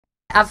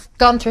I've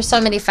gone through so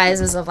many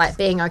phases of like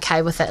being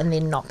okay with it and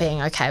then not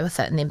being okay with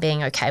it and then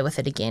being okay with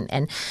it again.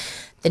 And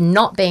the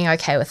not being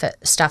okay with it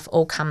stuff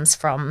all comes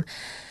from,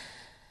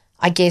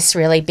 I guess,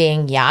 really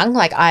being young.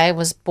 Like, I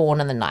was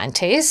born in the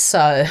 90s,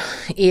 so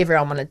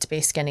everyone wanted to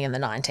be skinny in the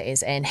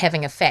 90s, and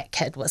having a fat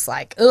kid was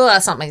like, oh,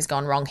 something's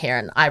gone wrong here.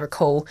 And I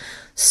recall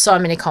so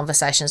many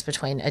conversations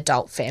between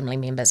adult family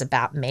members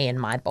about me and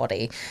my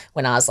body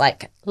when I was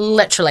like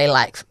literally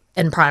like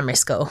in primary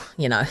school,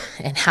 you know,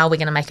 and how are we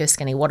going to make her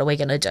skinny? What are we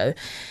going to do?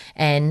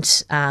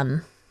 And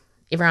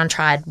everyone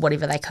tried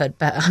whatever they could,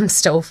 but I'm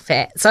still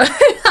fat. So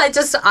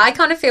I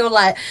kind of feel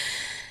like,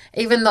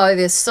 even though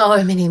there's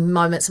so many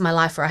moments in my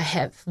life where I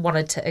have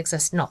wanted to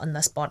exist not in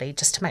this body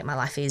just to make my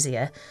life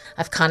easier,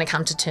 I've kind of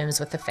come to terms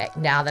with the fact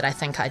now that I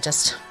think I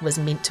just was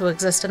meant to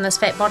exist in this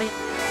fat body.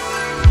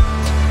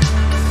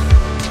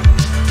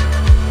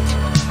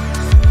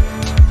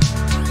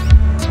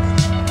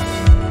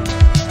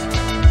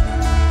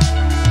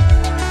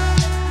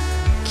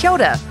 Kia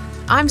ora,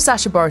 I'm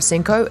Sasha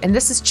Borissenko and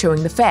this is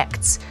Chewing the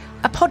Facts,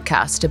 a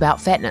podcast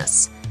about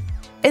fatness.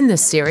 In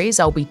this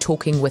series, I'll be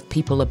talking with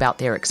people about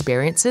their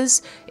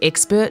experiences,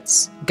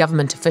 experts,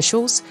 government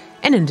officials,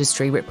 and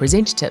industry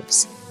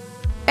representatives.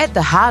 At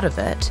the heart of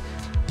it,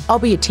 I'll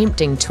be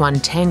attempting to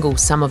untangle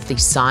some of the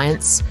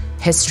science,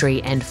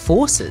 history, and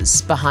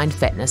forces behind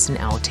fatness in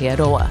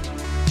Aotearoa.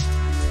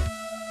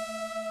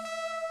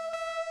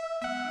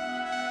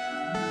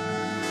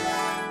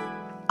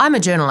 I'm a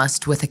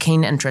journalist with a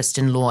keen interest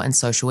in law and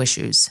social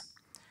issues.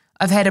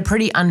 I've had a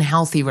pretty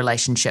unhealthy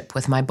relationship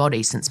with my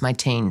body since my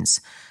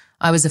teens.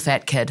 I was a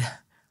fat kid.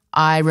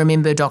 I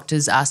remember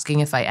doctors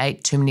asking if I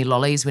ate too many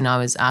lollies when I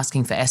was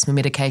asking for asthma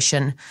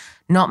medication,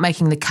 not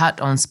making the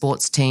cut on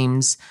sports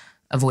teams,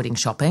 avoiding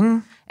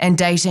shopping, and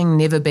dating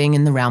never being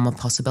in the realm of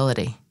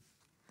possibility.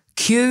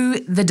 Cue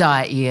the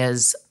diet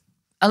years.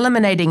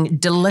 Eliminating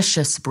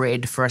delicious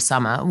bread for a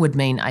summer would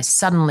mean I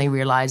suddenly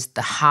realised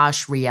the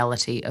harsh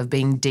reality of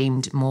being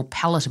deemed more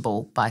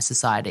palatable by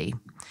society.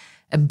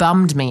 It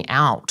bummed me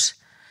out.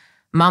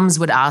 Mums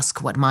would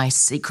ask what my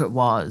secret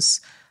was.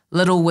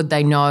 Little would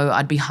they know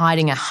I'd be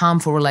hiding a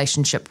harmful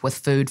relationship with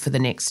food for the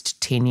next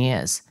 10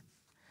 years.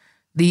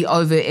 The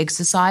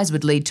over-exercise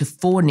would lead to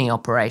 4 knee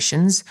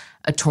operations,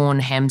 a torn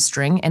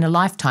hamstring, and a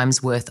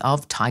lifetime's worth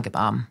of Tiger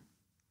Balm.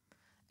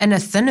 In a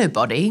thinner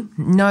body,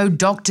 no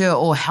doctor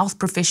or health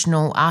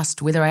professional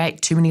asked whether I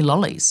ate too many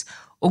lollies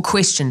or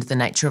questioned the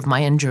nature of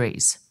my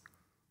injuries.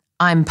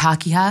 I'm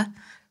Pākehā,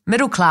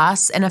 middle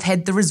class, and I've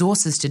had the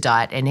resources to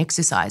diet and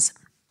exercise.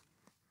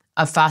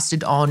 I've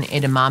fasted on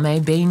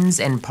edamame beans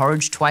and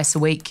porridge twice a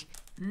week.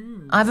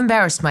 I've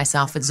embarrassed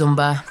myself at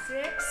Zumba.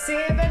 6,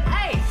 7,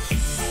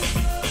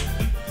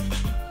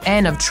 8.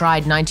 And I've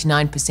tried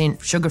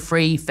 99%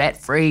 sugar-free,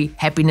 fat-free,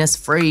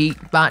 happiness-free,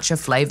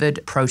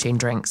 matcha-flavoured protein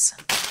drinks.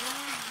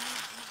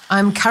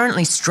 I'm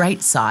currently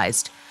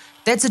straight-sized.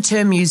 That's a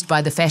term used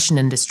by the fashion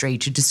industry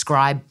to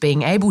describe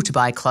being able to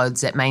buy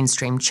clothes at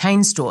mainstream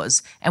chain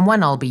stores, and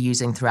one I'll be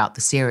using throughout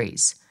the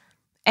series.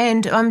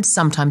 And I'm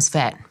sometimes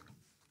fat.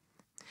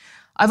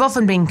 I've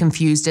often been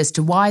confused as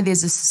to why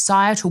there's a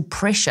societal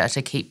pressure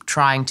to keep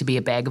trying to be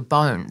a bag of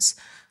bones.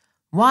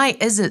 Why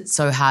is it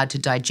so hard to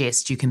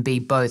digest you can be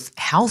both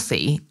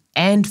healthy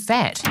and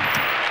fat?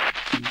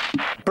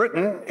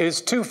 Britain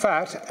is too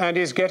fat and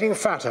is getting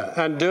fatter,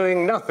 and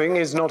doing nothing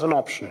is not an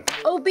option.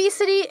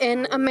 Obesity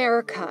in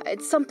America.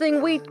 It's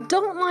something we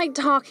don't like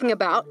talking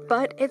about,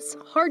 but it's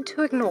hard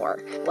to ignore.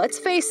 Let's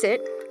face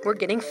it, we're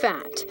getting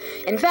fat.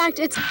 In fact,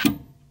 it's...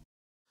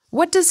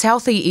 What does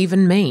healthy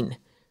even mean?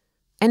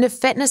 And if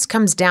fatness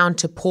comes down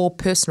to poor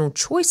personal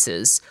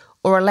choices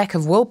or a lack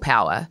of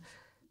willpower,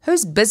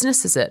 whose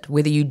business is it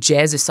whether you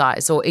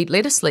jazzercise or eat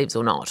lettuce leaves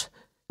or not?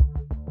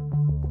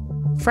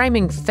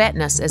 Framing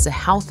fatness as a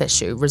health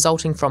issue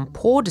resulting from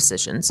poor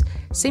decisions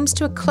seems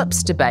to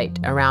eclipse debate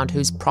around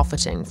who's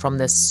profiting from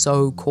this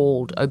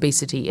so-called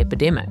obesity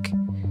epidemic.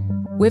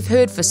 We've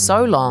heard for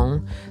so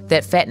long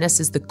that fatness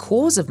is the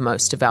cause of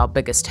most of our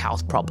biggest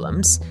health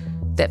problems,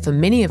 that for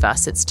many of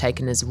us it's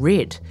taken as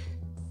read.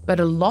 But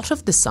a lot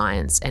of the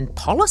science and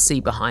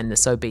policy behind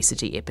this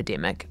obesity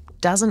epidemic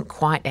doesn't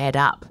quite add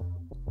up.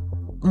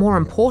 More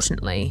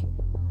importantly,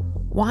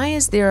 why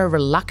is there a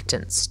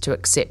reluctance to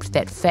accept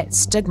that fat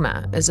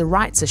stigma is a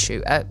rights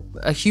issue,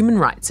 a human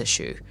rights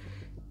issue?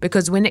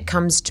 Because when it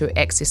comes to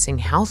accessing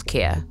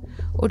healthcare,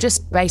 or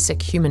just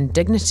basic human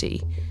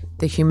dignity,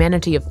 the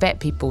humanity of fat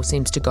people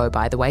seems to go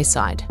by the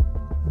wayside.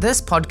 This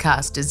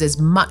podcast is as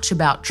much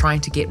about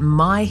trying to get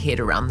my head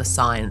around the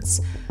science,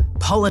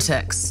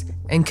 politics,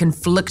 and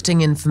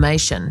conflicting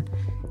information,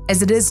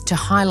 as it is to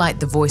highlight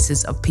the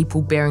voices of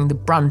people bearing the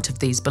brunt of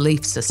these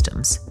belief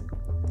systems.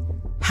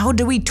 How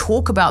do we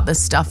talk about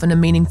this stuff in a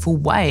meaningful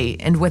way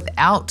and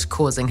without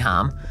causing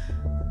harm?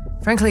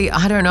 Frankly,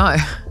 I don't know.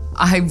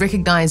 I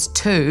recognise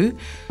too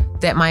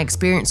that my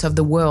experience of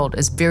the world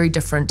is very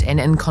different and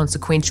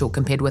inconsequential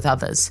compared with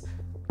others.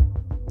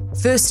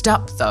 First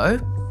up, though,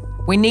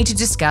 we need to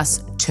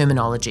discuss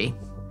terminology.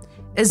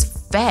 Is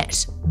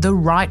fat the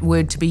right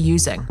word to be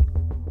using?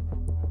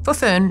 For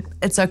Fern,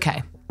 it's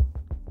okay.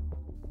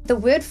 The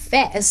word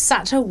fat is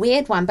such a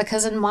weird one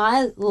because in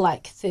my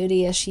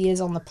 30-ish years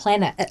on the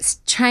planet, it's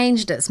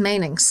changed its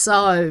meaning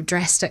so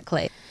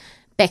drastically.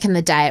 Back in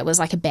the day, it was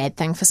a bad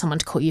thing for someone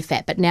to call you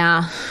fat, but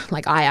now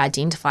I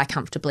identify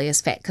comfortably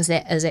as fat because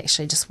that is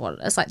actually just what it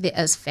is. There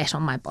is fat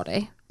on my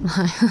body.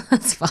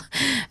 It's fine.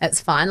 It's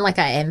fine.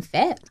 I am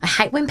fat. I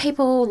hate when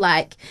people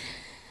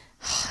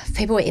if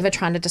people are ever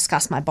trying to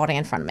discuss my body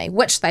in front of me,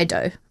 which they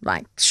do,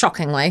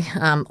 shockingly,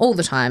 all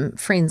the time,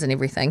 friends and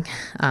everything.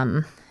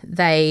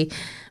 They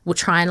will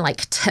try and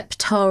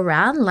tiptoe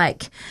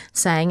around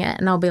saying it,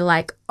 and I'll be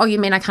like, oh, you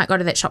mean I can't go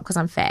to that shop because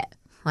I'm fat?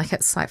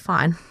 It's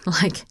fine.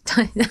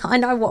 I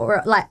know what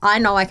we're I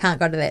know I can't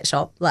go to that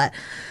shop.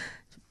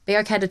 Be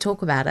okay to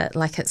talk about it.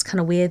 It's kind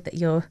of weird that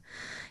you're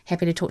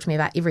happy to talk to me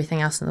about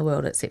everything else in the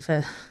world except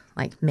for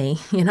me,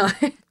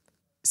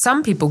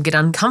 Some people get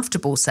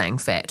uncomfortable saying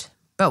fat,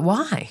 but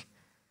why?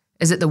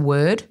 Is it the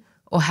word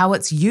or how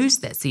it's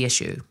used that's the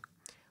issue?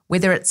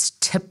 Whether it's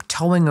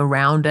tiptoeing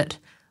around it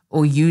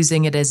or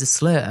using it as a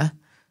slur,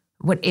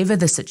 whatever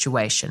the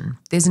situation,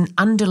 there's an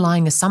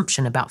underlying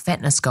assumption about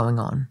fatness going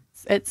on.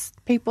 It's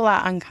people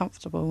are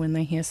uncomfortable when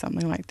they hear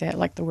something like that,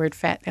 like the word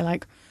fat. They're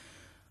like,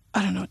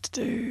 I don't know what to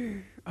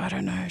do. I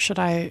don't know. Should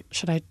I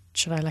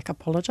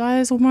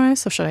apologize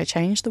almost, or should I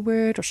change the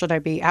word, or should I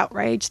be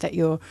outraged that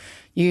you're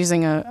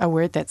using a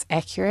word that's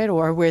accurate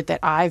or a word that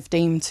I've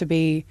deemed to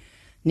be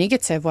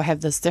negative or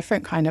have this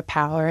different kind of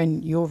power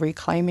and you're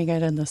reclaiming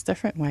it in this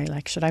different way?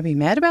 Should I be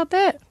mad about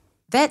that?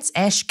 That's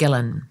Ash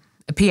Gillen,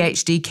 a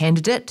PhD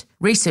candidate,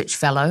 research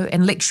fellow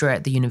and lecturer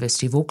at the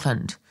University of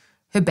Auckland.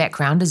 Her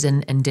background is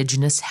in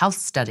Indigenous health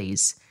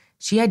studies.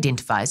 She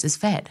identifies as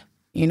fat.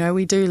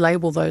 We do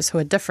label those who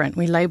are different.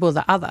 We label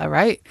the other,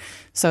 right?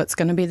 So it's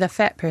going to be the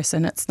fat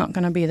person. It's not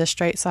going to be the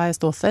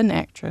straight-sized or thin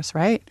actress,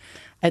 right?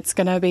 It's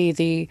going to be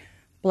the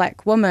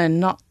black woman,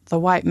 not the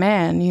white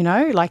man,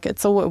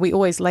 it's all, we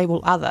always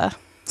label other.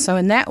 So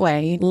in that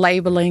way,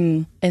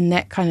 labeling in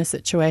that kind of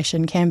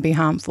situation can be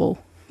harmful.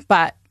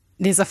 But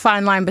there's a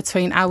fine line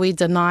between, are we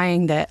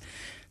denying that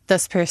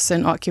this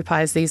person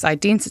occupies these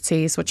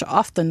identities, which are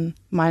often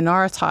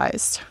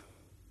minoritized,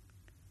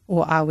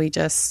 or are we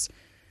just,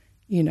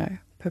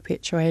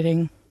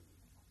 perpetuating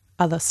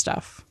other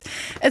stuff?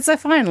 It's a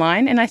fine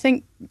line, and I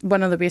think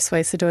one of the best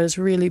ways to do it is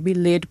really be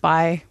led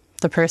by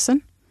the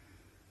person.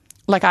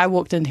 I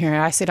walked in here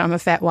and I said, I'm a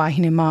fat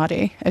wahine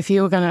Māori. If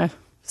you were going to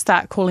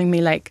start calling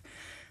me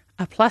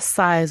a plus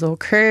size or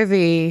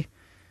curvy,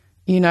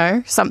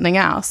 something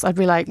else, I'd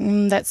be like,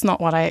 that's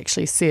not what I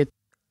actually said.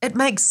 It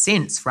makes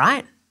sense,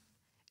 right?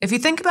 If you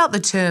think about the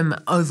term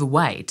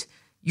overweight,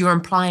 you're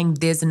implying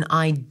there's an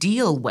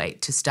ideal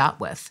weight to start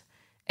with,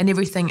 and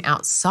everything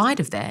outside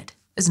of that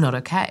is not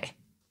okay.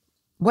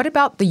 What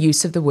about the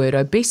use of the word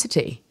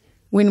obesity?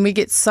 When we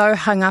get so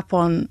hung up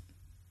on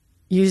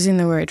using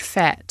the word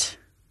fat,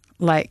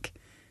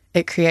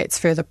 it creates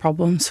further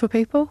problems for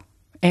people.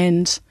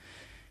 And,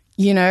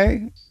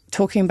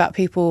 talking about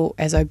people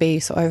as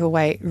obese or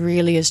overweight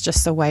really is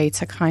just a way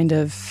to kind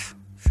of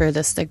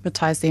further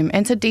stigmatize them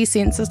and to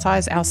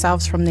desensitize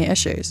ourselves from their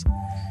issues.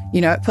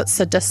 It puts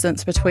the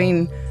distance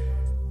between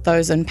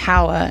those in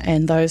power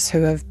and those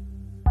who have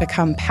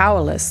become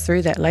powerless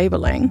through that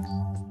labeling.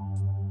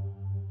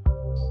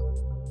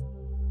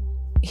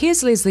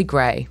 Here's Leslie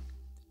Gray.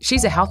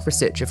 She's a health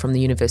researcher from the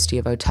University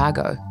of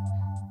Otago.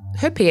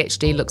 Her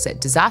PhD looks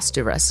at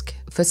disaster risk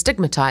for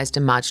stigmatised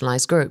and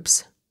marginalised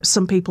groups.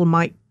 Some people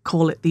might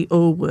call it the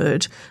O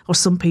word, or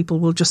some people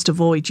will just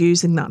avoid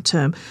using that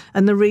term.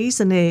 And the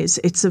reason is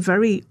it's a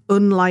very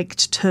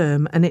unliked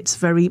term and it's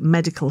very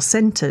medical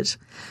centred.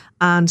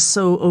 And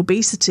so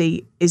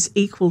obesity is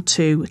equal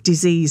to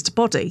diseased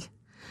body.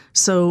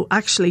 So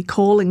actually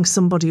calling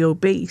somebody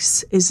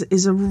obese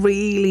is a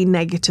really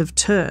negative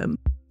term.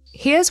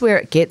 Here's where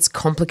it gets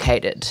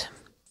complicated.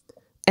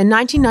 In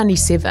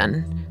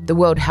 1997, the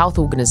World Health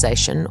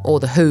Organization, or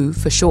the WHO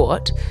for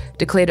short,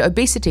 declared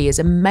obesity as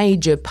a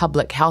major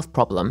public health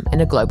problem in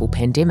a global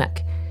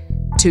pandemic.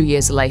 2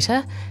 years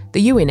later,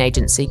 the UN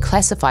agency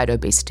classified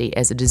obesity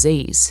as a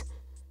disease.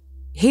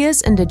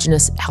 Here's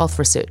Indigenous health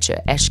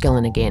researcher Ash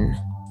Gillen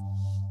again.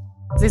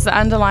 There's the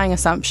underlying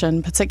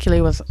assumption,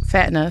 particularly with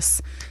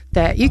fatness,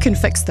 that you can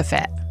fix the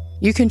fat.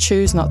 You can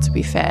choose not to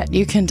be fat.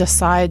 You can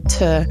decide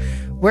to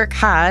work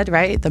hard,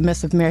 right? The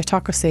myth of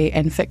meritocracy,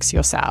 and fix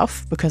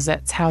yourself because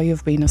that's how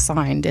you've been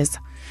assigned as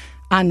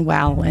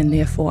unwell and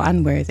therefore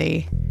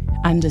unworthy,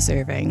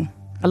 undeserving.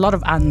 A lot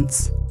of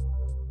uns.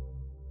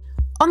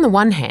 On the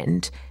one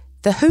hand,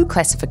 the WHO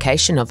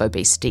classification of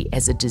obesity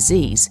as a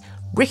disease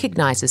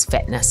recognises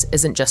fatness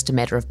isn't just a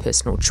matter of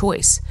personal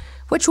choice,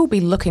 which we'll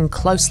be looking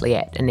closely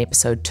at in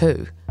episode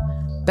 2.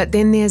 But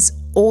then there's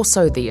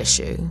also the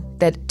issue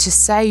that to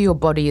say your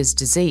body is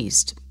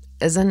diseased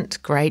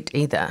isn't great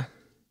either.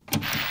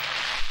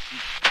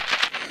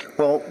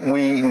 Well,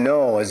 we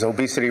know as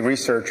obesity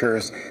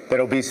researchers that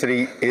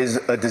obesity is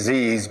a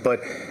disease,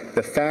 but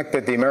the fact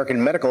that the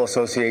American Medical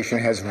Association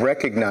has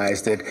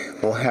recognized it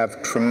will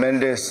have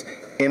tremendous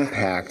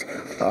impact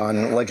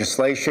on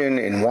legislation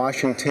in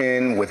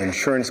Washington with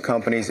insurance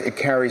companies. It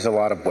carries a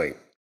lot of weight.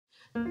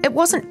 It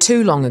wasn't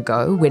too long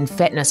ago when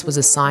fatness was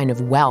a sign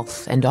of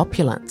wealth and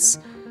opulence.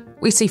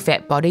 We see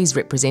fat bodies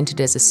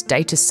represented as a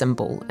status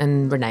symbol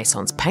in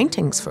Renaissance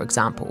paintings, for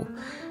example.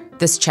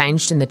 This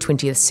changed in the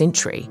 20th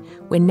century,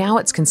 when now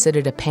it's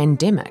considered a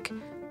pandemic.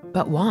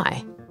 But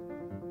why?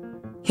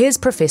 Here's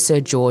Professor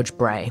George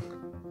Bray,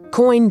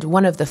 coined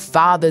one of the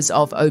fathers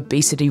of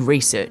obesity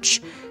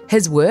research.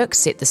 His work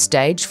set the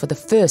stage for the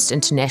first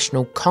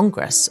International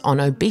Congress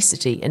on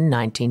Obesity in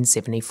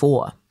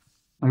 1974.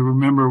 I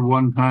remember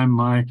one time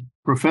my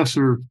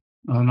professor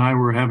and I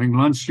were having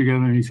lunch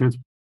together, and he said,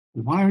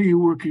 "Why are you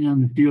working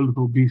on the field of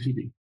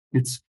obesity?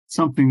 It's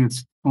something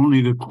that's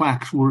only the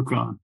quacks work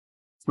on."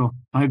 So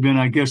I've been,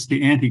 I guess,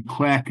 the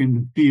anti-quack in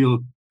the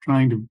field,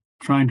 trying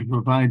to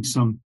provide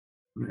some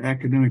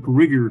academic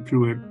rigor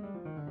to it.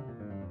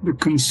 The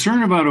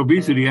concern about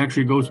obesity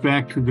actually goes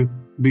back to the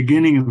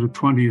beginning of the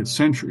 20th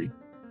century.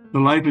 The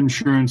life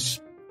insurance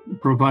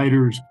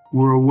providers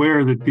were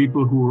aware that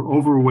people who were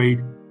overweight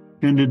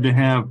tended to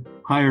have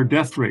higher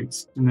death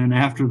rates. And then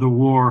after the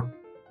war,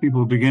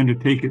 people began to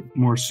take it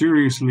more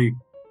seriously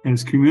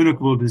as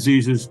communicable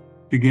diseases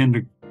began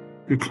to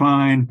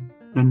decline.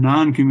 The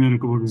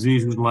non-communicable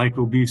diseases like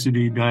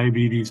obesity,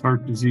 diabetes,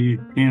 heart disease,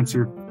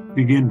 cancer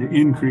begin to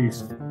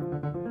increase.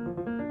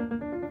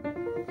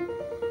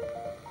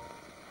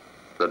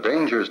 The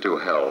dangers to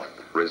health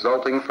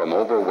resulting from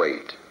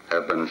overweight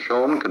have been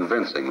shown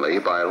convincingly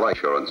by life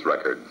insurance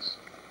records.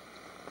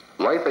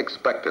 Life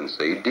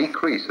expectancy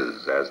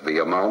decreases as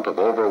the amount of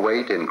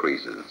overweight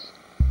increases.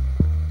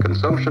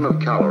 Consumption of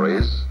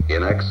calories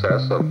in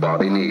excess of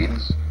body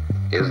needs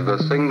is the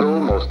single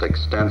most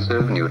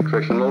extensive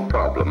nutritional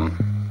problem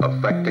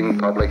affecting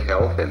public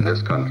health in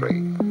this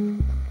country.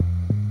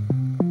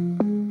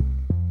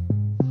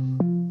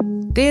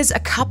 There's a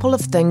couple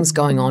of things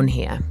going on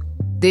here.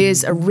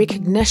 There's a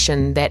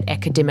recognition that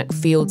academic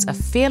fields are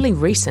fairly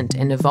recent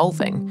and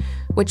evolving,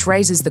 which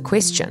raises the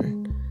question,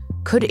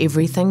 could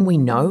everything we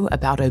know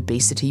about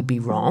obesity be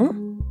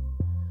wrong?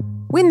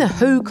 When the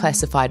WHO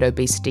classified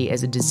obesity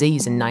as a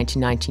disease in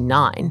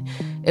 1999,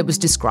 it was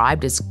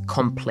described as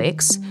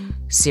complex,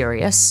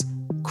 serious,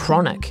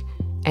 chronic,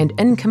 and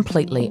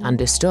incompletely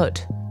understood.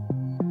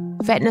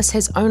 Fatness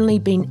has only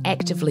been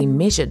actively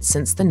measured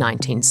since the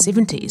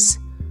 1970s.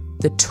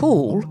 The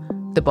tool,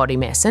 the body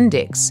mass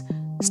index,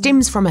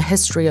 stems from a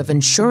history of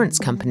insurance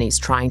companies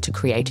trying to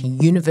create a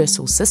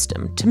universal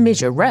system to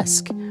measure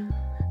risk.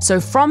 So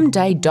from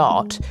day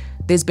dot,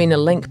 there's been a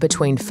link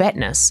between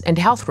fatness and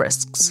health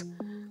risks,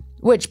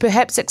 which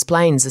perhaps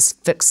explains this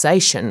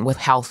fixation with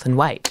health and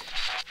weight.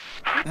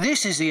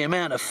 This is the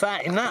amount of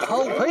fat in that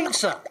whole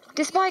pizza.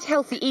 Despite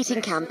healthy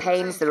eating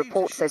campaigns, the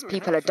report says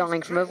people are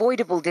dying from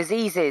avoidable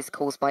diseases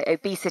caused by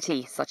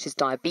obesity, such as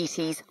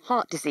diabetes,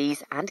 heart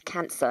disease, and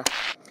cancer.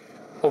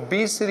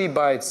 Obesity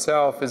by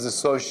itself is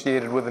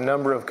associated with a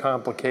number of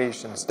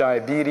complications: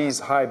 diabetes,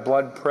 high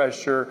blood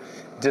pressure,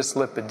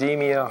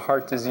 dyslipidemia,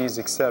 heart disease,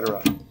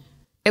 etc.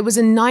 It was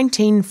in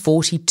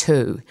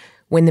 1942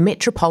 when the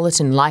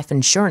Metropolitan Life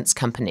Insurance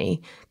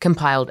Company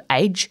compiled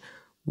age,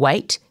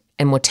 weight,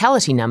 and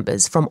mortality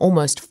numbers from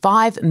almost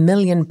 5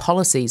 million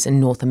policies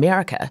in North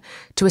America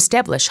to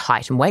establish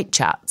height and weight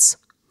charts.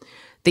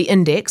 The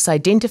index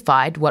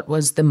identified what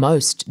was the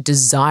most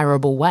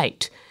desirable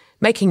weight,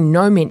 making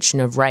no mention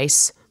of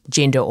race,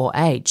 gender, or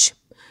age.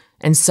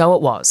 And so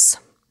it was.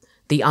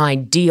 The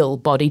ideal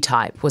body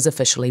type was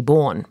officially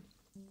born.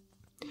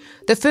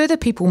 The further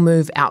people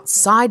move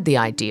outside the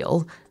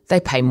ideal, they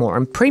pay more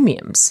in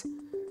premiums.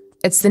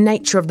 It's the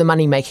nature of the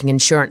money-making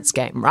insurance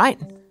game, right?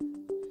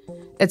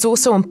 It's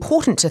also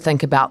important to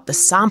think about the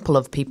sample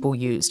of people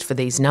used for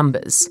these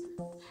numbers.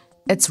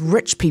 It's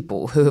rich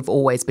people who have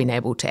always been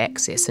able to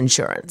access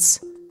insurance.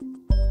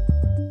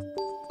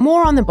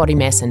 More on the body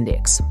mass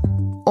index,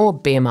 or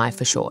BMI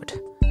for short.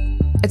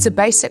 It's a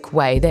basic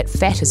way that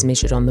fat is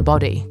measured on the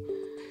body.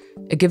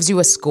 It gives you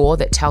a score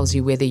that tells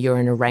you whether you're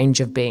in a range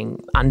of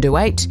being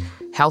underweight,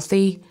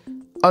 healthy,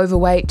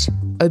 overweight,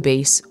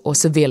 obese, or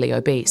severely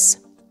obese.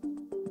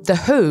 The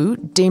WHO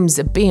deems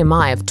a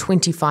BMI of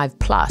 25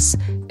 plus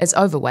as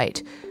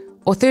overweight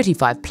or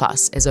 35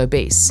 plus as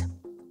obese.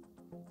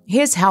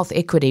 Here's health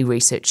equity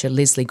researcher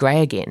Leslie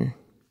Gray again.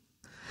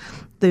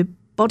 The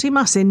body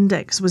mass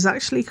index was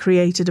actually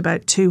created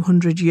about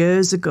 200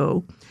 years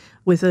ago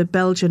with a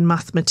Belgian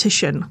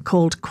mathematician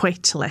called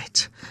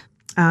Quetelet.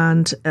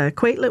 And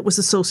Quetelet was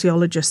a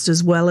sociologist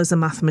as well as a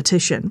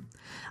mathematician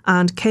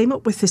and came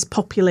up with this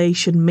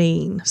population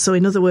mean. So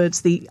in other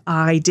words, the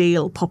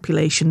ideal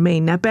population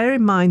mean. Now, bear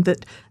in mind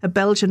that a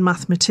Belgian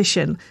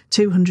mathematician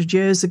 200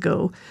 years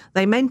ago,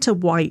 they meant a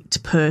white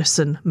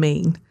person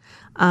mean.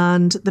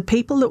 And the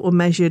people that were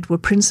measured were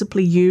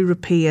principally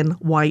European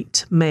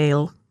white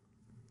male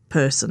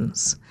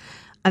persons.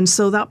 And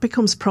so that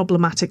becomes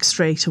problematic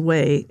straight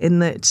away in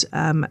that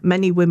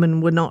many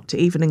women were not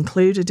even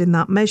included in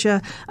that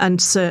measure,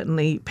 and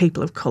certainly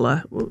people of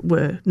colour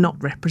were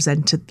not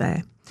represented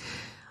there.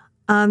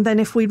 And then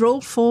if we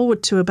roll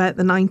forward to about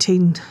the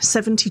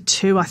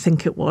 1972, I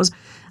think it was,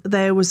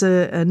 there was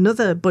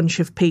another bunch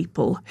of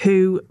people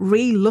who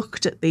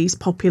re-looked at these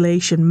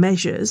population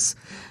measures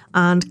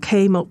and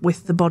came up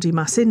with the body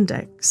mass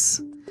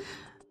index.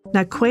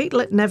 Now,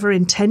 Quaitlet never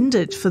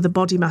intended for the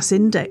body mass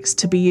index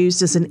to be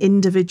used as an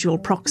individual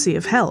proxy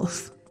of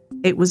health.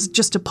 It was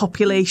just a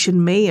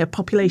population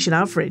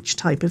average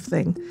type of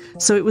thing.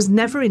 So it was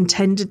never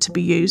intended to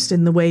be used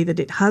in the way that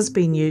it has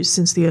been used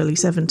since the early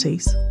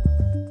 70s.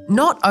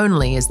 Not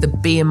only is the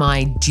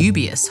BMI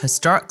dubious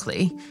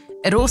historically,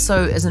 it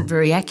also isn't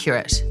very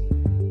accurate.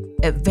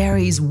 It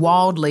varies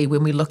wildly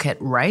when we look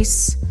at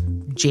race,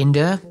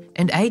 gender,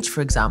 and age,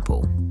 for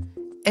example.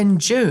 In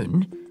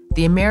June,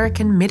 the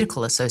American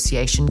Medical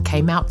Association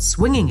came out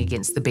swinging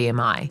against the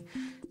BMI,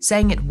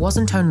 saying it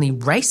wasn't only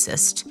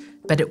racist,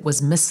 but it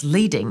was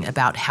misleading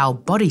about how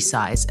body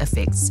size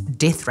affects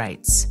death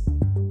rates.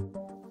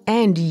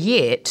 And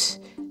yet,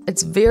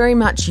 it's very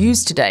much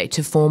used today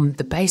to form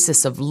the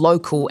basis of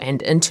local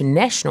and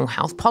international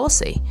health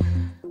policy.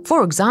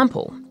 For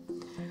example,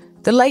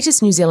 the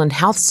latest New Zealand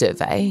Health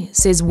Survey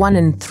says 1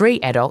 in 3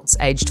 adults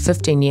aged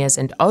 15 years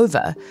and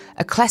over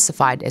are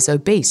classified as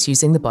obese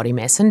using the body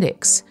mass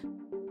index.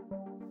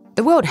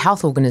 The World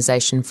Health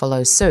Organization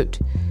follows suit,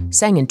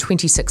 saying in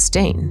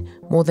 2016,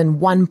 more than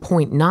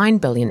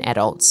 1.9 billion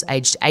adults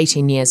aged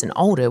 18 years and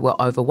older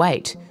were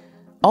overweight.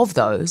 Of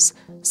those,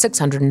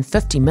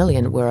 650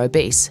 million were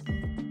obese.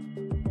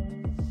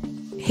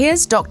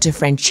 Here's Dr.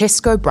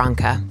 Francesco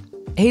Branca.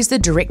 He's the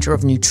Director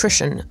of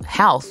Nutrition,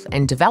 Health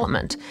and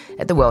Development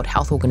at the World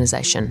Health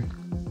Organization.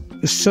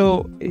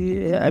 So,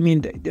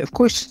 of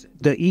course,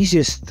 the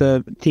easiest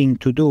thing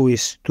to do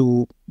is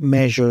to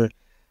measure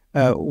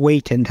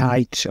weight and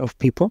height of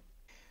people.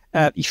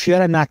 If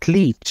you're an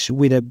athlete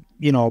with a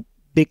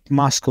big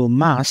muscle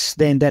mass,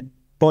 then that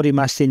body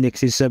mass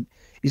index is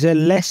a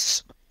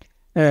less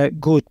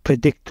good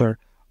predictor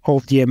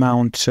of the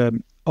amount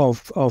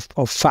of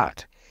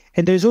fat.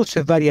 And there's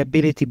also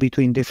variability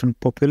between different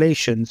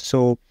populations.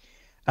 So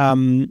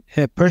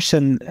a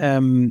person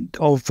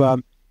of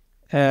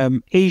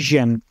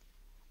Asian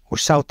or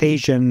South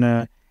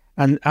Asian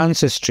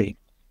ancestry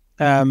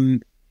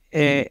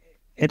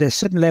at a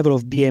certain level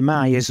of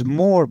BMI is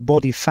more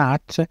body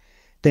fat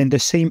than the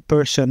same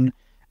person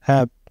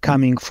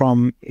coming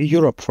from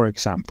Europe, for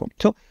example.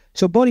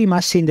 So body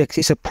mass index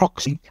is a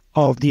proxy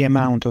of the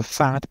amount of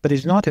fat, but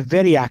it's not a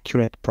very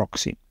accurate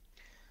proxy.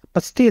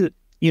 But still,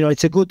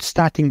 it's a good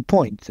starting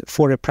point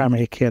for a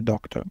primary care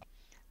doctor.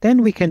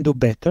 Then we can do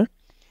better.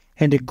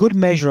 And a good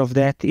measure of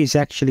that is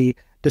actually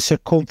the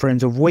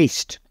circumference of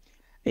waist.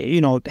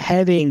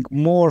 Having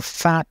more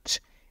fat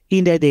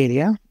in that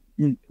area,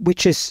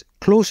 which is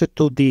closer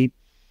to the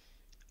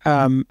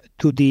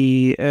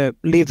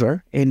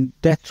liver, and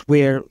that's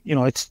where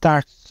it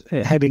starts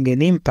having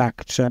an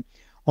impact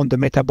on the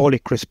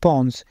metabolic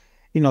response.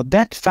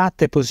 That fat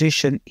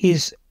deposition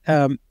is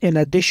an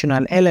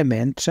additional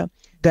element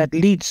that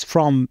leads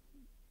from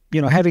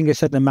having a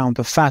certain amount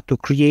of fat to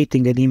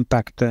creating an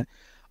impact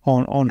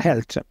on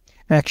health.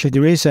 Actually,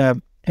 there is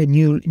a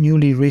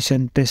newly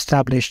recent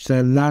established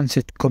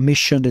Lancet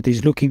Commission that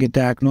is looking at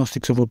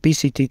diagnostics of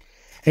obesity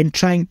and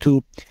trying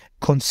to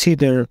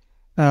consider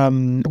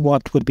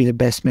what would be the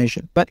best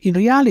measure. But in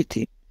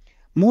reality,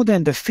 more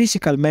than the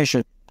physical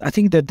measure, I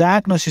think the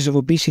diagnosis of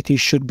obesity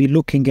should be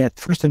looking at,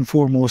 first and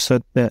foremost,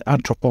 at the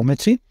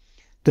anthropometry,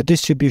 the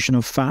distribution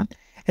of fat,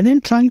 and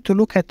then trying to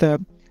look at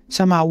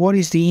somehow what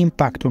is the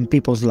impact on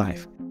people's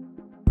life.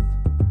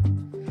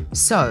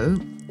 So,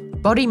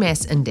 body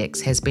mass index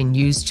has been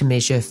used to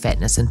measure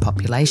fatness in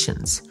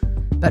populations.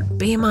 But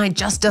BMI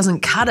just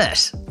doesn't cut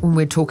it when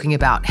we're talking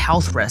about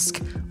health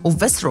risk or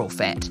visceral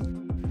fat.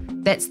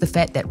 That's the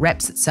fat that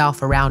wraps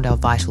itself around our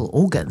vital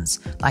organs,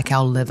 like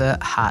our liver,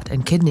 heart,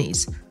 and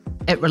kidneys.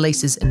 It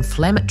releases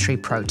inflammatory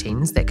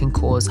proteins that can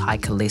cause high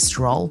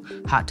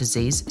cholesterol, heart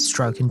disease,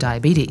 stroke, and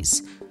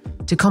diabetes.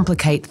 To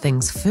complicate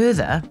things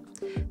further,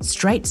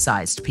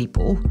 straight-sized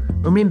people,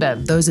 remember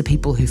those are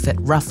people who fit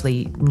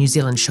roughly New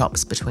Zealand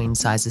shops between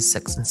sizes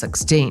 6 and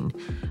 16,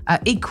 are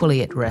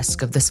equally at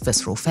risk of this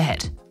visceral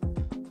fat.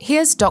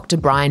 Here's Dr.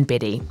 Brian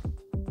Betty.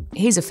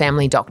 He's a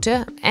family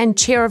doctor and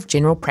chair of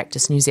General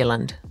Practice New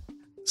Zealand.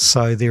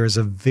 So there is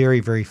a very,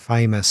 very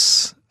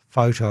famous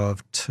photo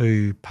of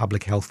 2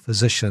 public health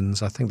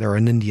physicians. I think they're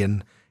an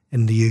Indian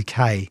in the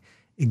UK,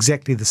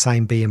 exactly the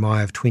same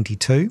BMI of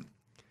 22,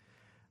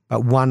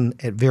 but one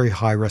at very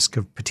high risk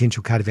of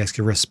potential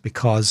cardiovascular risk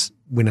because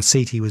when a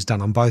CT was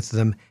done on both of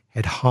them,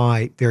 had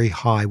very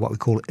high, what we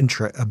call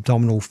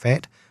intra-abdominal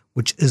fat,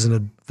 which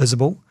isn't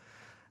visible,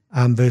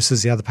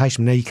 versus the other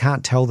patient. Now, you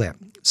can't tell that.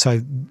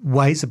 So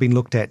ways have been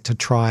looked at to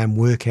try and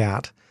work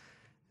out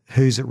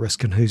who's at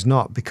risk and who's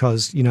not,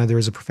 because, there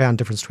is a profound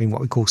difference between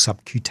what we call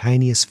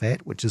subcutaneous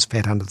fat, which is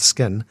fat under the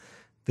skin,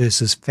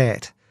 versus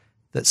fat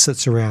that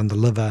sits around the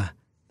liver,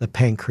 the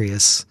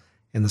pancreas,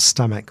 and the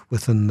stomach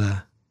within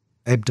the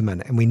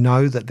abdomen. And we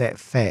know that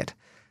fat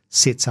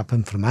sets up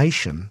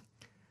inflammation,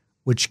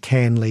 which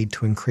can lead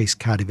to increased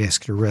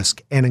cardiovascular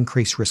risk and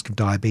increased risk of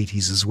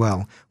diabetes as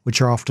well, which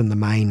are often the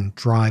main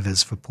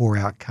drivers for poor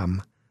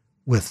outcome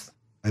with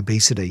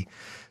obesity.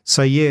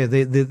 So, yeah,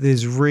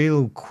 there's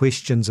real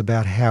questions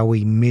about how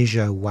we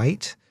measure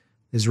weight.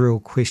 There's real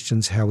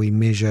questions how we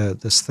measure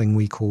this thing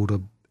we call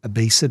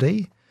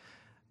obesity.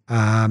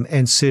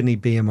 And certainly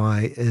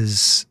BMI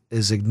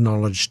is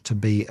acknowledged to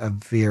be a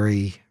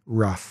very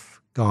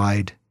rough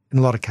guide in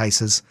a lot of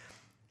cases,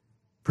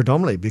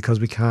 predominantly because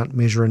we can't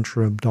measure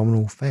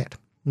intra-abdominal fat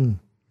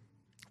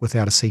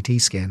without a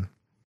CT scan.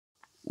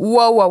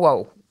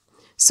 Whoa.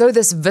 So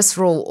this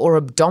visceral or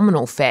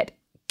abdominal fat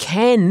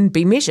can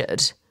be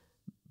measured,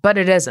 but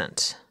it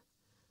isn't.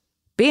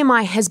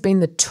 BMI has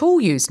been the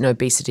tool used in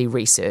obesity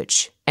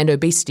research and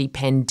obesity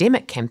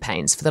pandemic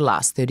campaigns for the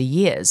last 30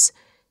 years,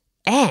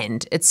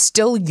 and it's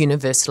still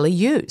universally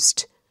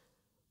used.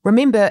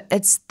 Remember,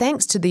 it's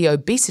thanks to the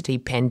obesity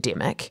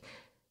pandemic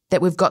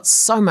that we've got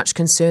so much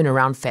concern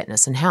around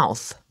fatness and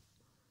health.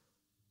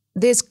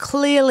 There's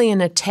clearly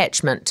an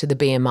attachment to the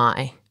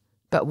BMI,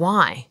 but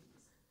why?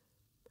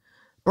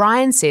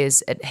 Brian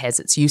says it has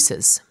its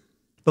uses.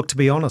 Look, to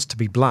be honest, to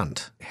be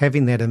blunt,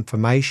 having that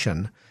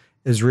information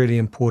is really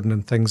important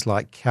in things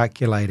like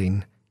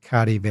calculating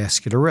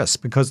cardiovascular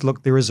risk because,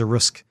 look, there is a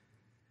risk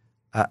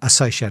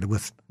associated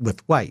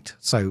with weight.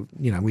 So,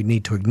 we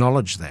need to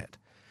acknowledge that.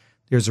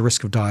 There's a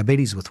risk of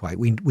diabetes with weight.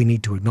 We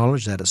need to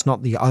acknowledge that. It's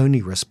not the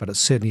only risk, but it's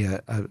certainly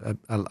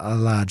a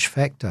large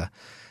factor.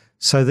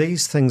 So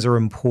these things are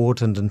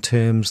important in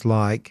terms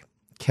like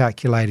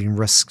calculating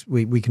risks.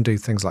 We can do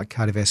things like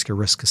cardiovascular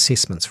risk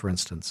assessments, for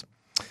instance.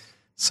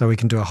 So we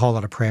can do a whole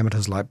lot of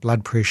parameters like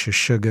blood pressure,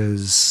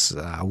 sugars,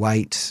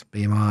 weight,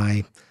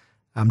 BMI.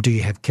 Do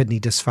you have kidney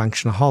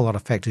dysfunction? A whole lot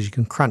of factors you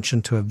can crunch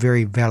into a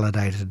very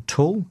validated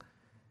tool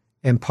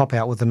and pop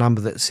out with a number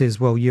that says,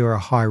 well, you're a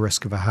high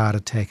risk of a heart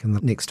attack in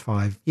the next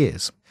 5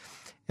 years.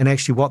 And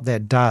actually what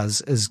that does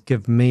is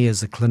give me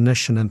as a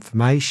clinician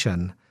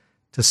information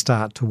to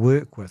start to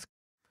work with.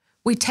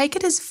 We take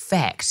it as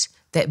fact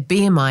that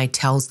BMI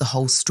tells the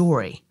whole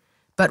story,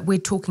 but we're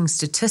talking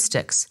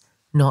statistics,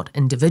 not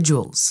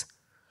individuals.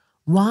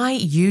 Why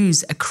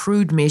use a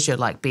crude measure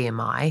like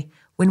BMI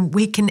when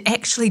we can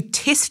actually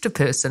test a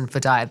person for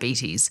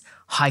diabetes,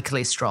 high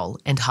cholesterol,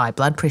 and high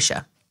blood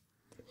pressure?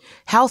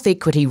 Health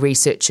equity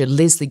researcher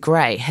Leslie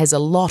Gray has a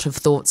lot of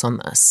thoughts on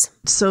this.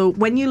 So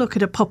when you look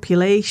at a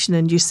population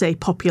and you say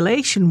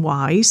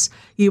population-wise,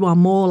 you are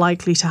more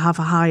likely to have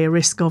a higher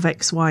risk of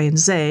X, Y, and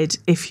Z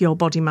if your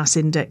body mass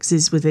index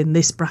is within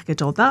this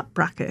bracket or that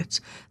bracket.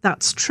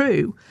 That's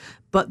true.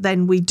 But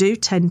then we do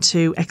tend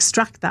to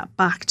extract that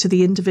back to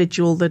the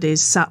individual that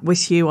is sat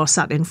with you or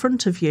sat in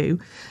front of you.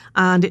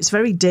 And it's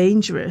very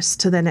dangerous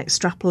to then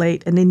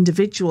extrapolate an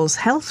individual's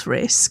health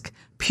risk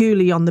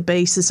purely on the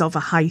basis of a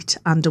height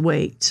and a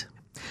weight.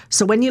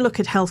 So when you look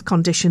at health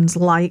conditions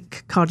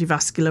like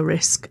cardiovascular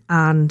risk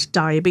and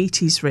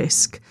diabetes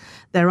risk,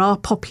 there are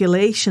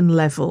population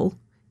level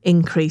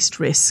increased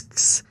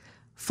risks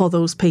for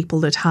those people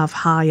that have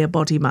higher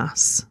body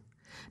mass.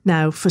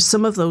 Now, for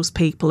some of those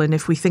people, and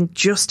if we think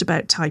just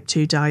about type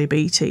 2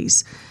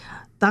 diabetes,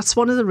 that's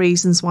one of the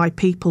reasons why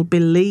people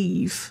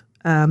believe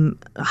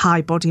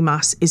high body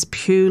mass is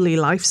purely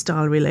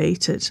lifestyle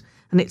related.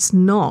 And it's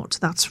not.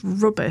 That's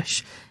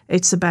rubbish.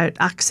 It's about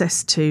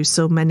access to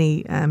so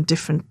many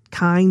different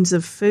kinds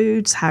of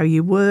foods, how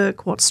you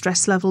work, what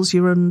stress levels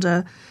you're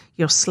under,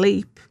 your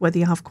sleep, whether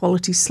you have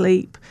quality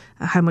sleep,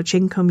 how much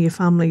income your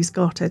family's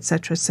got,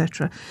 etc.,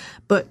 etc.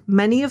 But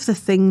many of the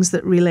things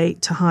that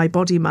relate to high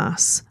body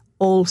mass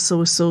also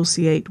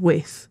associate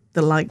with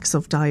the likes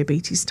of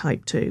diabetes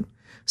type 2.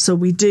 So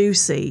we do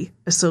see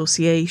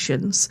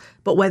associations,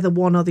 but whether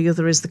one or the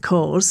other is the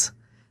cause,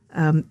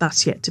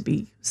 that's yet to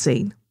be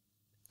seen.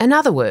 In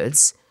other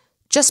words,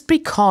 just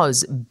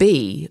because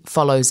B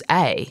follows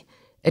A,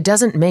 it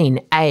doesn't mean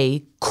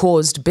A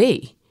caused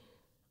B.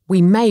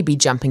 We may be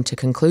jumping to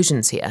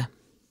conclusions here.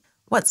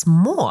 What's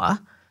more,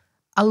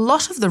 a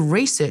lot of the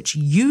research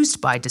used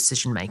by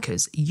decision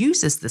makers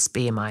uses this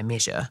BMI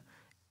measure,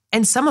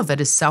 and some of it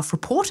is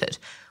self-reported,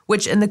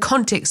 which in the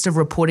context of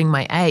reporting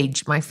my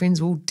age, my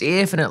friends will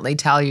definitely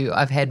tell you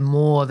I've had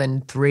more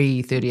than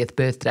 3 30th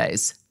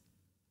birthdays.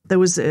 There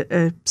was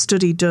a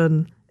study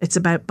done, it's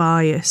about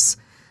bias,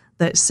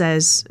 that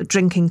says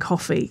drinking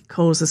coffee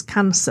causes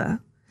cancer.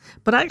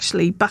 But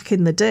actually, back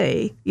in the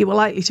day, you were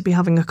likely to be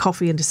having a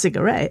coffee and a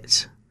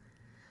cigarette.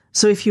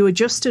 So if you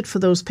adjusted for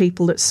those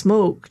people that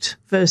smoked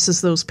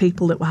versus those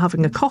people that were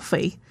having a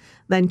coffee,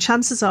 then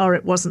chances are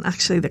it wasn't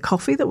actually the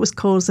coffee that was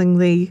causing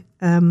the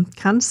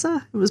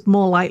cancer. It was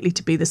more likely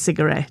to be the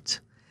cigarette.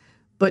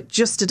 But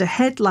just at a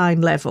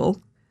headline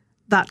level,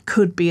 that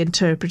could be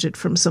interpreted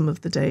from some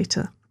of the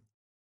data.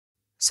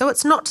 So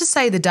it's not to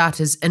say the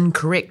data's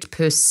incorrect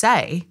per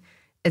se,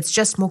 it's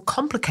just more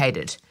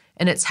complicated,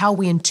 and it's how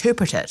we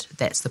interpret it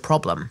that's the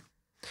problem.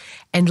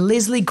 And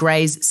Leslie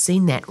Gray's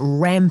seen that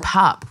ramp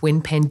up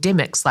when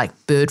pandemics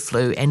like bird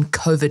flu and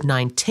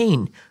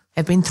COVID-19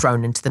 have been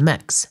thrown into the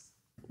mix.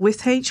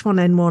 With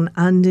H1N1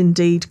 and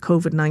indeed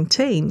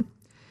COVID-19,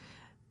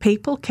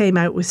 people came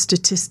out with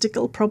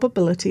statistical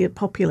probability at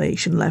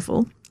population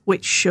level,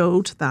 which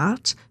showed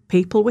that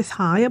people with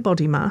higher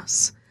body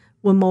mass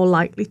were more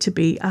likely to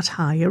be at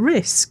higher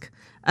risk.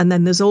 And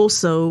then there's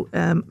also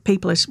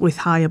people with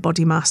higher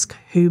body mass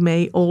who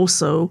may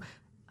also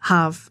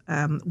have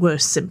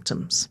worse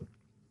symptoms.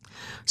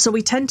 So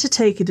we tend to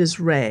take it as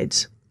read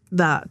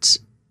that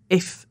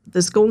if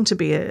there's going to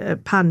be a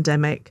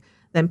pandemic,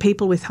 then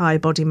people with high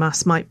body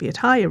mass might be at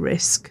higher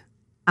risk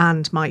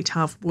and might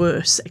have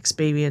worse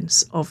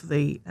experience of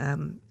the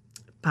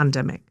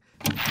pandemic.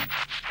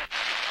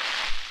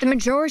 The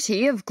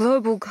majority of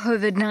global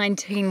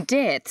COVID-19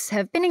 deaths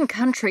have been in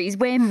countries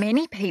where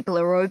many people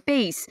are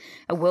obese,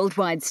 a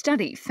worldwide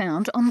study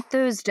found on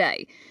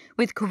Thursday,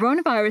 with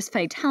coronavirus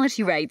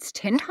fatality rates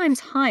 10 times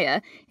higher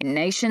in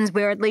nations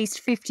where at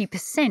least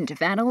 50%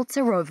 of adults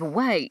are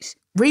overweight.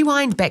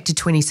 Rewind back to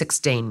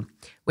 2016,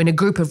 when a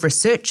group of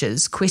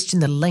researchers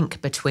questioned the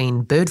link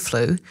between bird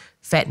flu,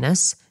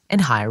 fatness,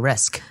 and higher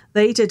risk.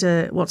 They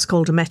did what's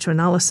called a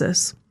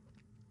meta-analysis.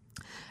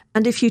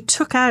 And if you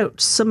took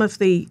out some of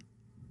the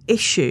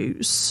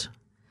issues,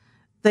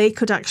 they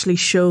could actually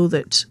show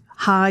that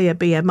higher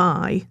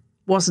BMI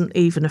wasn't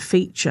even a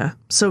feature.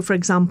 So, for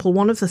example,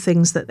 one of the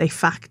things that they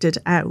factored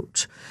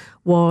out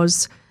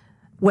was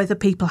whether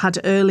people had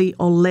early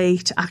or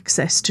late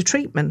access to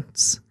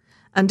treatments.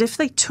 And if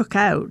they took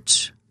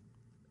out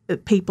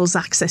people's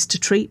access to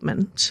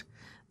treatment,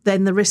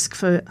 then the risk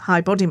for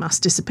high body mass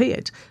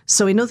disappeared.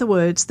 So in other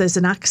words, there's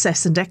an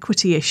access and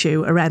equity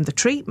issue around the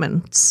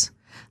treatments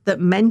that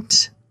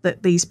meant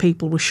that these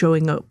people were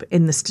showing up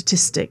in the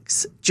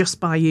statistics just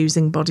by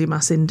using body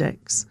mass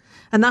index.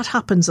 And that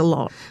happens a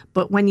lot.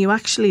 But when you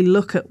actually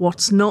look at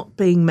what's not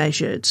being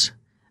measured,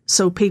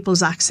 so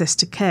people's access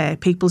to care,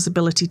 people's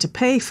ability to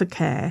pay for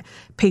care,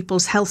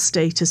 people's health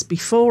status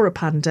before a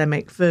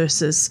pandemic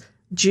versus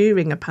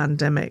during a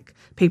pandemic,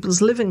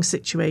 people's living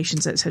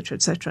situations, etc.,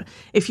 etc.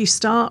 If you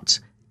start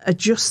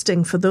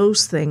adjusting for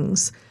those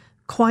things,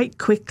 quite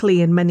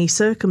quickly in many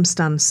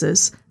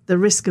circumstances, the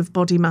risk of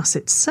body mass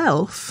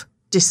itself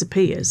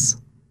disappears.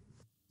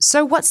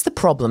 So what's the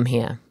problem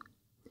here?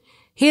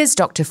 Here's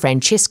Dr.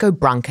 Francesco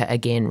Branca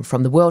again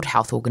from the World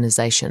Health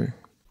Organization.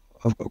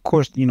 Of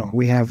course,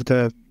 we have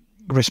the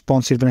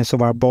responsiveness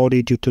of our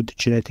body due to the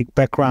genetic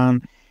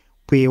background.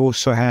 We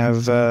also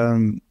have,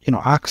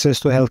 access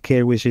to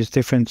healthcare, which is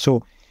different.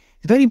 So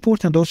it's very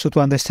important also to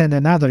understand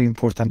another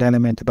important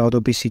element about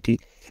obesity.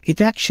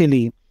 It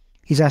actually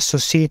is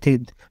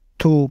associated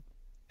to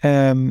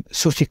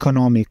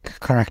socioeconomic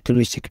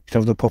characteristics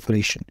of the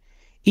population.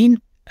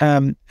 In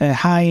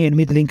high and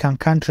middle income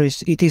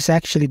countries, it is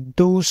actually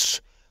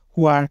those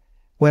who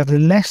have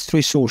less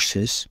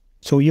resources.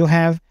 So you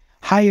have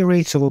higher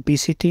rates of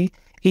obesity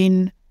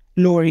in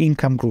lower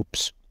income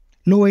groups.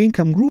 Lower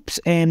income groups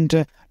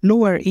and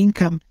lower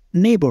income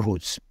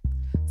neighborhoods.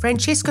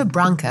 Francesco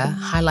Branca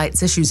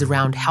highlights issues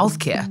around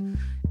healthcare,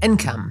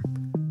 income,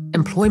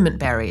 employment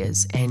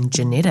barriers, and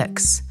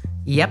genetics.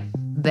 Yep,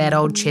 that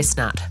old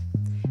chestnut.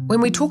 When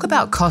we talk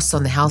about costs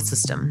on the health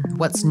system,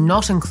 what's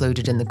not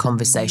included in the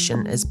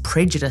conversation is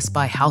prejudice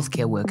by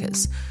healthcare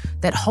workers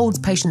that holds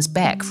patients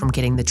back from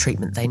getting the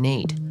treatment they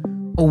need.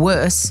 Or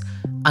worse,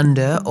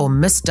 under or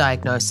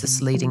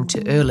misdiagnosis leading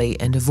to early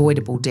and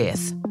avoidable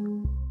death.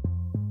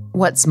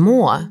 What's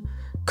more,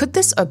 could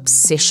this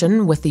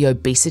obsession with the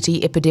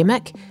obesity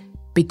epidemic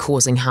be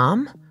causing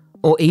harm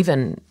or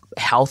even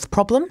health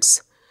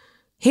problems?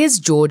 Here's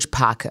George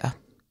Parker.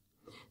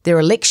 They're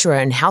a lecturer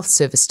in health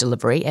service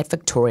delivery at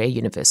Victoria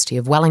University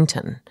of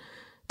Wellington.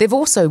 They've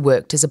also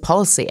worked as a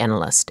policy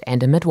analyst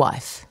and a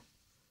midwife.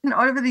 And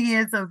over the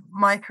years of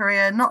my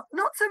career, not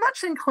so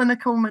much in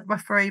clinical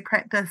midwifery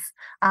practice,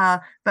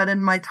 but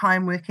in my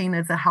time working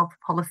as a health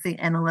policy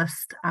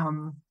analyst,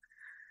 over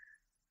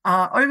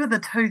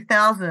the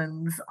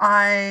 2000s,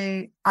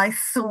 I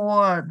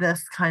saw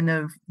this kind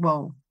of,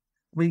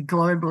 we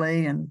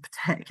globally and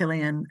particularly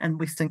in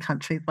Western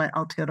countries like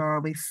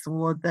Aotearoa, we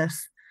saw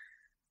this,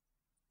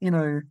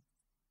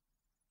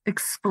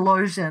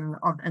 explosion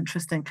of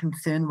interest and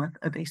concern with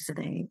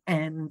obesity,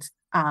 and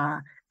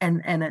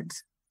it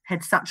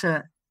had such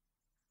a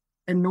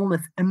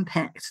enormous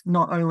impact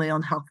not only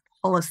on health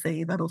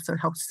policy but also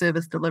health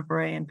service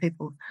delivery and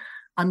people's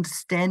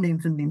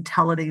understandings and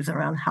mentalities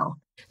around health.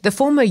 The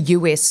former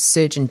US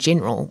Surgeon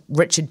General,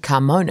 Richard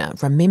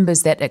Carmona,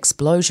 remembers that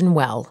explosion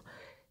well.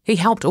 He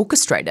helped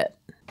orchestrate it.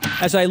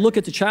 As I look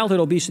at the childhood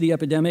obesity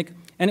epidemic,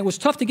 and it was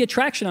tough to get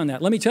traction on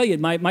that. Let me tell you,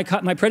 my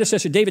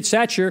predecessor, David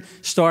Satcher,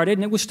 started,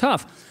 and it was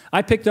tough.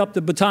 I picked up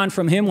the baton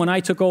from him when I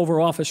took over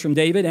office from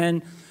David,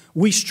 and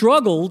we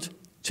struggled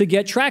to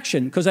get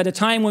traction, because at a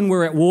time when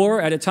we're at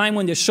war, at a time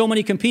when there's so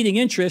many competing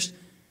interests,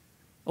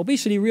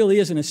 obesity really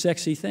isn't a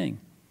sexy thing.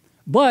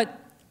 But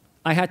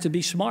I had to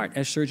be smart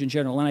as Surgeon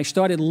General, and I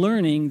started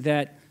learning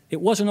that it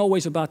wasn't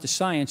always about the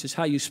science, it's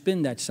how you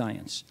spin that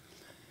science.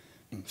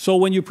 So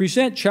when you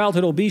present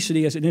childhood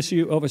obesity as an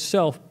issue of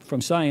itself from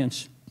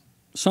science,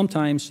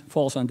 sometimes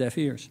falls on deaf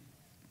ears.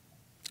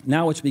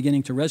 Now it's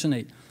beginning to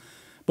resonate.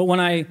 But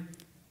when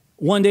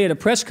one day at a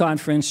press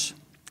conference,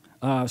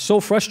 so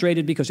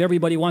frustrated because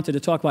everybody wanted to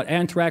talk about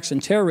anthrax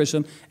and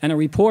terrorism, and a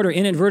reporter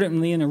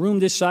inadvertently in a room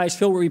this size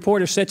filled with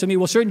reporters said to me,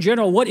 well, Surgeon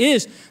General, what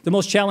is the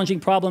most challenging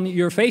problem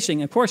you're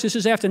facing? Of course, this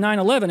is after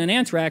 9/11 and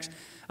anthrax.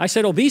 I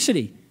said,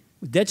 obesity.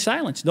 Dead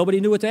silence. Nobody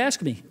knew what to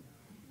ask me.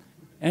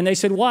 And they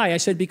said, why? I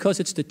said, because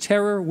it's the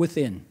terror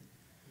within.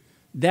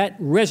 That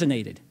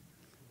resonated.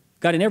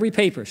 Got in every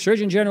paper.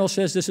 Surgeon General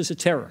says this is a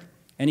terror,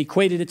 and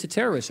equated it to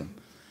terrorism.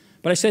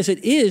 But I says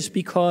it is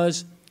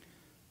because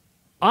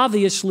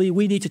obviously,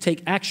 we need to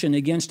take action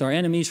against our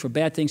enemies for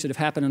bad things that have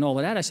happened and all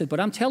of that. I said,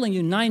 but I'm telling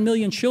you, 9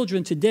 million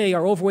children today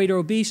are overweight or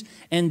obese,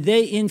 and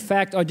they, in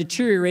fact, are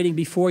deteriorating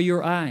before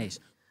your eyes.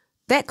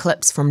 That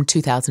clip's from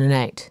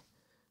 2008.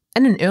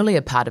 In an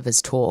earlier part of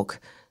his talk,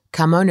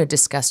 Carmona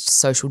discussed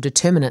social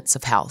determinants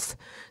of health.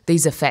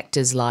 These are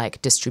factors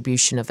like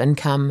distribution of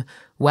income,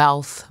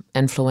 wealth,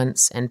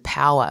 influence, and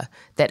power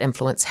that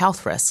influence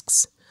health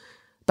risks.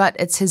 But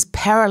it's his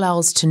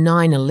parallels to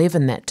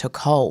 9/11 that took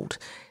hold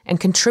and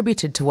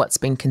contributed to what's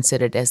been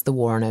considered as the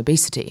war on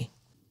obesity.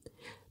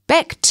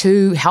 Back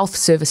to health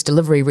service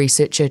delivery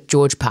researcher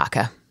George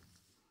Parker.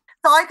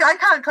 So I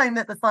can't claim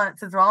that the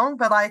science is wrong,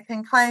 but I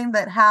can claim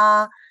that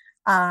how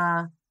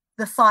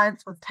the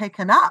science was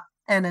taken up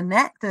and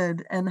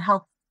enacted in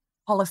health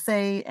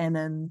policy and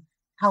in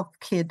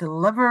healthcare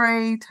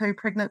delivery to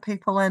pregnant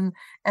people and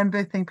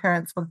birthing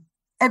parents was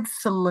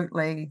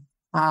absolutely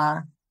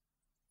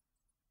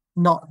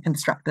not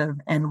constructive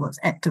and was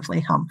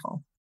actively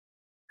harmful.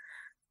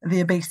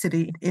 The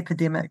obesity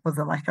epidemic was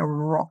like a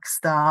rock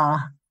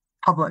star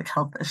public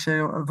health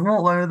issue. It was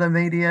all over the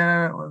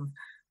media. It was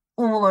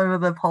all over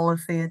the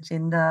policy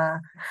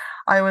agenda.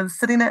 I was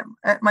sitting at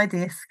my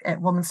desk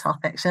at Women's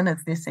Health Action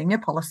as their senior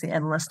policy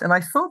analyst, and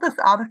I saw this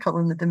article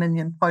in the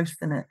Dominion Post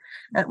in it.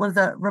 It was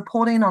a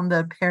reporting on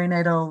the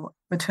perinatal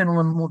maternal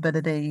and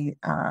morbidity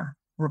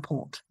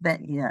report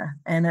that year.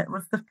 And it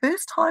was the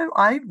first time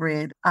I'd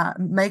read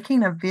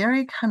making a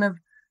very kind of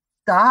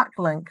stark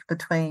link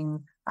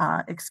between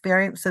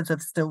experiences of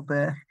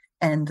stillbirth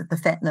and the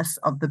fatness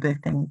of the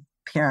birthing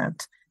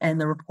parent.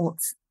 And the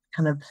reports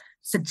kind of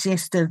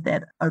suggested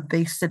that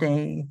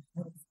obesity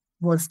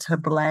was to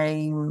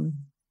blame,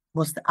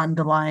 was the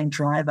underlying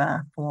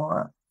driver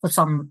for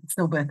some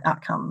stillbirth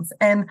outcomes.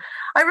 And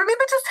I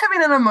remember just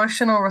having an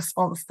emotional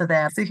response to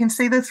that. So you can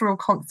see this real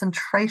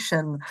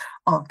concentration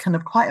of kind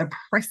of quite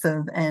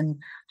oppressive and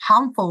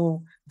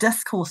harmful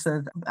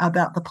discourses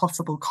about the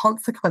possible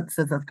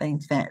consequences of being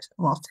fat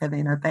whilst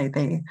having a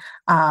baby,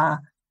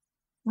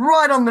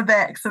 right on the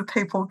backs of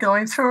people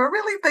going through a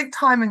really big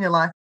time in your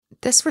life.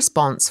 This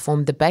response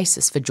formed the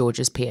basis for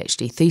George's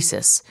PhD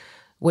thesis,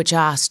 which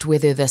asked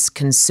whether this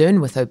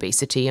concern with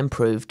obesity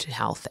improved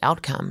health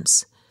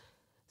outcomes.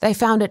 They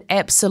found it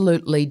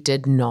absolutely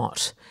did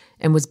not,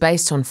 and was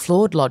based on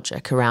flawed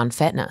logic around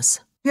fatness.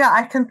 Yeah,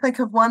 I can think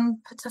of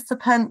one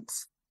participant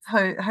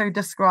who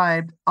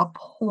described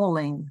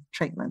appalling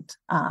treatment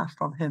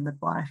from her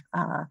midwife,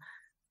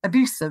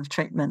 abusive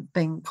treatment,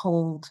 being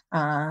called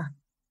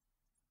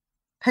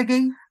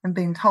piggy and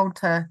being told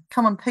to,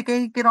 come on,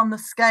 piggy, get on the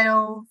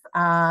scales.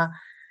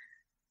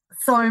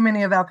 So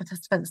many of our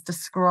participants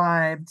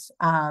described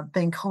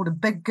being called a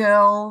big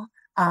girl.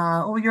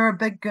 Oh, you're a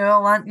big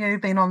girl, aren't you?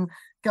 Being on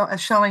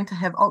showing to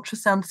have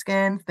ultrasound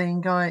scans,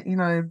 being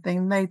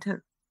made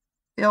to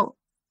feel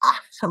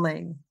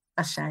utterly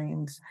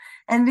ashamed.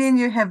 And then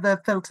you have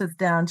the filters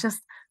down,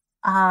 just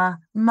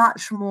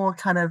much more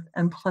kind of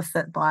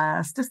implicit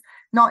bias, just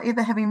not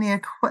ever having the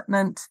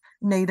equipment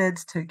needed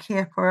to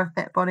care for a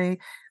fat body,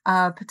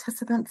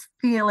 participants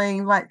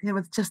feeling like there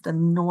was just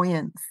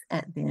annoyance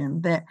at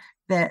them, that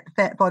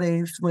fat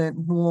bodies were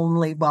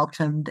warmly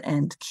welcomed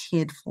and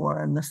cared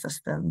for in the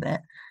system,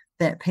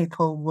 that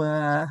people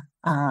were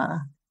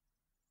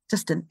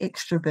just an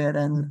extra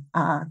burden,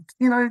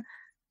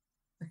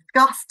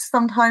 disgust,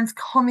 sometimes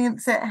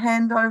comments at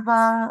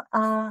handover,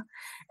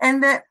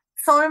 and that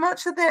so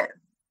much of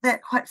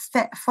that quite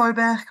fat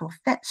phobic or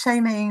fat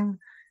shaming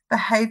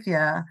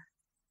behaviour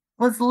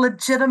was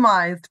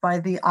legitimized by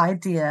the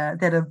idea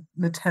that a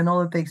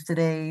maternal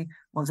obesity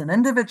was an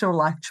individual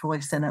life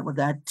choice and it was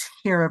a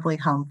terribly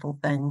harmful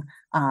thing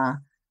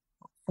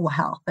for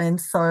health. And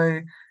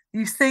so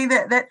you see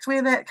that's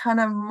where that kind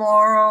of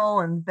moral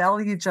and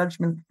value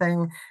judgment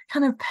thing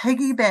kind of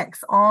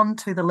piggybacks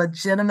onto the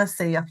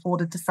legitimacy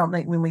afforded to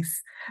something when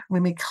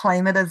we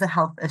claim it as a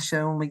health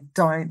issue and we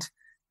don't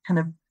kind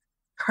of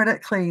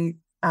critically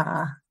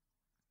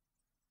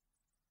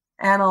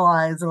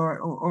analyze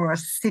or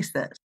assess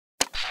it.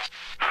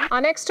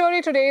 Our next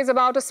story today is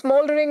about a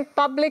smoldering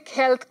public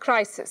health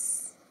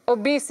crisis,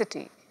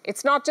 obesity.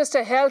 It's not just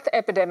a health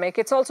epidemic,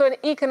 it's also an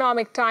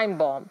economic time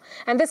bomb.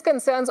 And this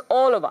concerns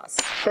all of us.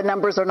 The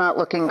numbers are not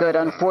looking good,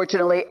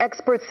 unfortunately.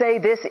 Experts say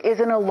this is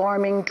an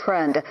alarming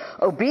trend.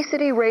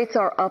 Obesity rates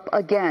are up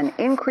again,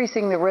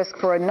 increasing the risk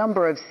for a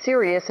number of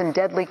serious and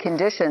deadly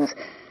conditions.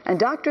 And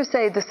doctors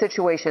say the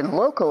situation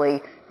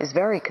locally is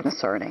very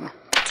concerning.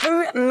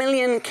 2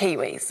 million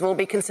Kiwis will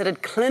be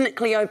considered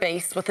clinically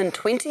obese within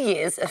 20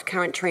 years if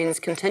current trends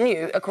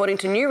continue, according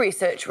to new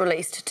research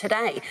released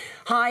today.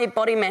 High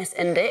body mass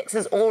index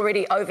has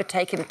already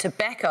overtaken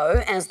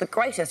tobacco as the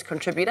greatest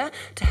contributor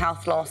to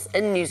health loss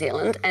in New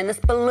Zealand, and this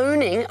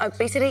ballooning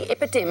obesity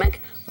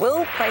epidemic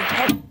will play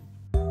havoc.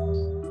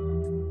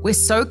 We're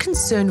so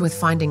concerned with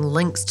finding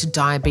links to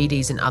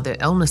diabetes and other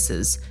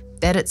illnesses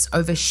that it's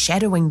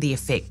overshadowing the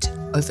effect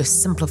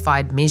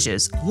oversimplified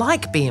measures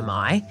like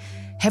BMI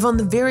have on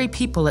the very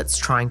people it's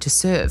trying to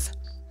serve.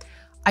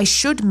 I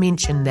should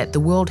mention that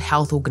the World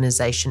Health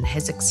Organization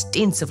has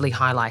extensively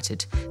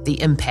highlighted the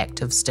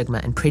impact of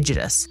stigma and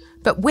prejudice,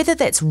 but whether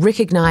that's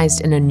recognised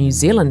in a New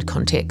Zealand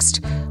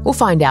context, we'll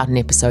find out in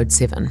episode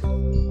 7.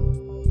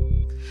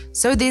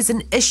 So there's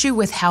an issue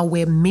with how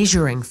we're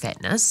measuring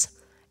fatness,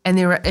 and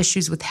there are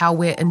issues with how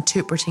we're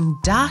interpreting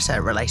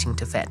data relating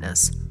to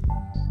fatness.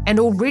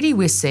 And already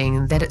we're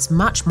seeing that it's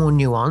much more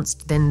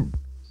nuanced than,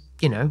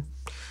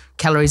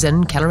 calories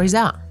in, calories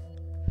out.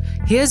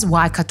 Here's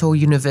Waikato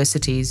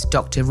University's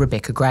Dr.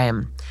 Rebecca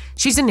Graham.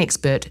 She's an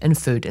expert in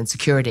food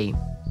insecurity.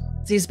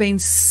 There's been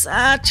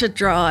such a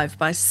drive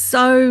by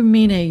so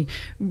many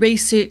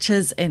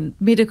researchers and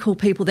medical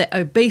people that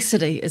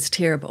obesity is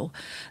terrible,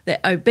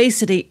 that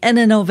obesity in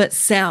and of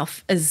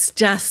itself is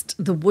just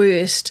the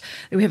worst.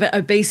 We have an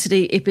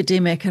obesity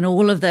epidemic and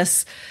all of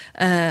this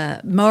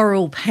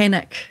moral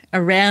panic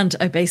around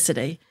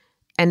obesity.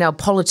 And our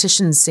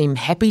politicians seem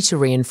happy to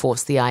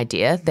reinforce the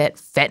idea that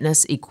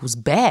fatness equals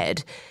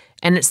bad,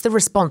 and it's the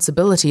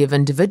responsibility of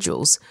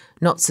individuals,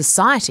 not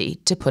society,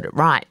 to put it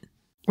right.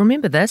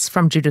 Remember this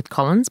from Judith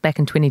Collins back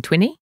in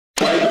 2020?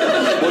 What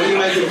do you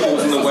make of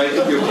calls in the wake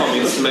of your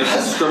comments to make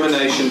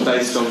discrimination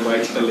based on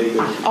weight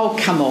illegal? Oh,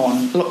 come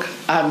on. Look,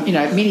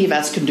 many of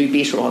us can do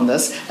better on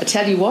this. I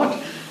tell you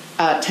what,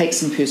 take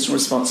some personal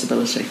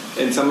responsibility.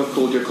 And some have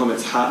called your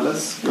comments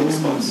heartless. Your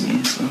response?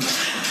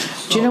 Yes.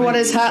 Do you know what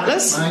is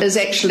heartless? Is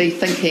actually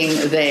thinking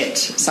that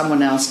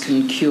someone else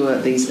can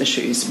cure these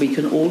issues. We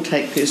can all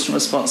take personal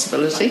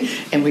responsibility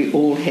and we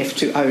all have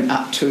to own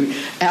up to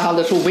our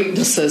little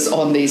weaknesses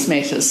on these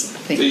matters.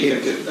 Thank you. Do you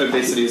think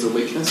obesity is a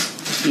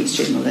weakness? Yes,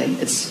 generally.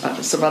 It's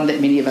one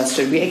that many of us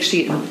do. We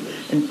actually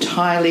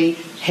entirely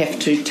have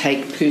to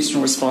take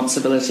personal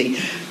responsibility.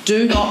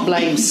 Do not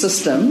blame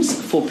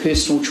systems for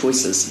personal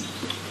choices.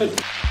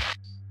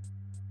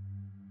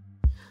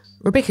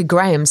 Rebecca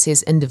Graham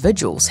says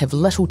individuals have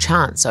little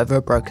chance over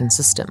a broken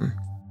system.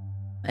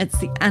 It's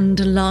the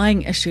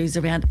underlying issues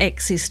around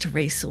access to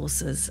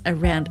resources,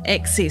 around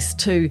access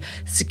to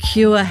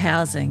secure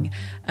housing,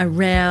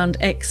 around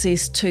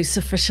access to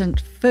sufficient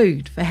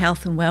food for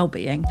health and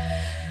well-being.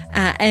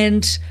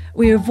 And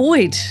we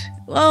avoid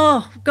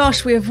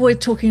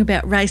talking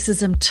about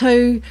racism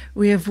too.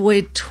 We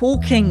avoid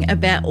talking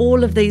about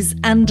all of these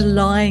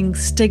underlying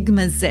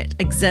stigmas that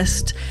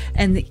exist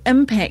and the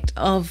impact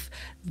of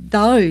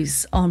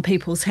those on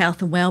people's health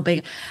and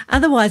well-being.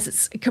 Otherwise,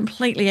 it's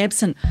completely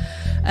absent.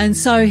 And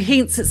so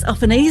hence it's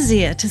often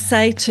easier to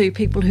say to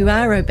people who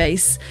are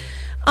obese,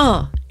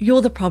 oh,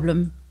 you're the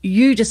problem.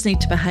 You just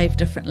need to behave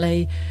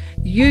differently.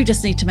 You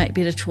just need to make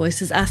better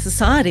choices. Our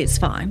society is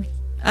fine.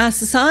 Our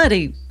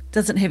society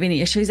doesn't have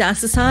any issues. Our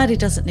society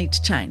doesn't need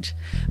to change.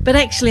 But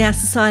actually our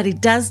society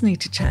does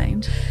need to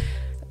change.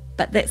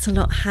 But that's a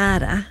lot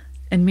harder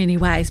in many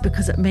ways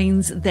because it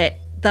means that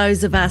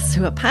those of us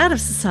who are part of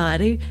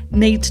society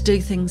need to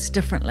do things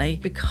differently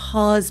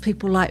because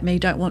people like me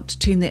don't want to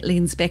turn that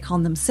lens back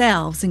on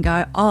themselves and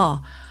go,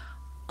 oh,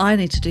 I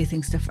need to do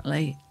things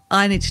differently.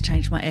 I need to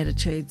change my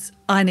attitudes.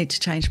 I need to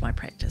change my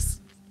practice.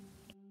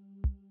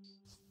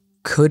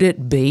 Could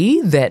it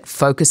be that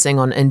focusing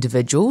on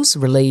individuals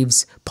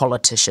relieves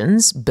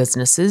politicians,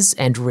 businesses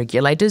and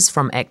regulators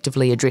from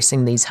actively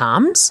addressing these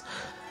harms?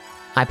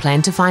 I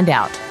plan to find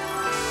out.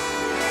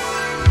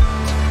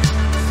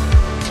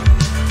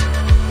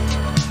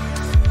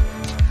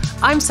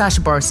 I'm Sasha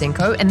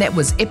Borissenko, and that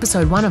was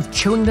episode 1 of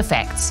Chewing the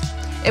Facts.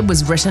 It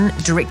was written,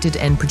 directed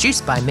and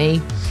produced by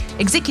me.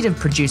 Executive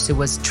producer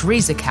was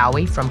Teresa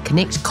Cowie from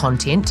Connect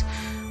Content.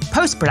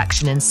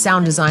 Post-production and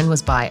sound design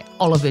was by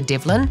Oliver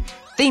Devlin.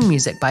 Theme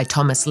music by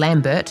Thomas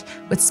Lambert,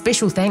 with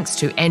special thanks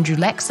to Andrew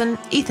Laxon,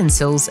 Ethan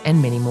Sills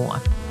and many more.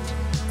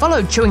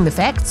 Follow Chewing the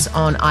Facts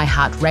on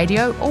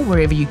iHeartRadio or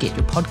wherever you get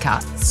your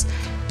podcasts.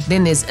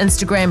 Then there's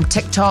Instagram,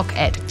 TikTok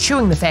at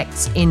Chewing the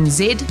Facts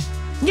NZ.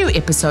 New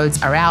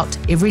episodes are out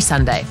every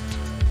Sunday.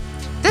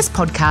 This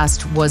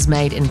podcast was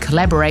made in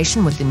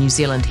collaboration with the New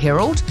Zealand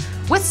Herald,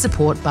 with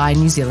support by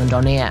New Zealand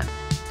On Air.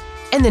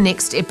 In the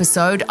next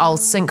episode, I'll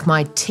sink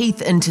my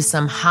teeth into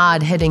some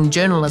hard-hitting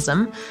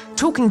journalism,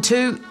 talking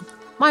to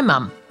my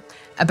mum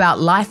about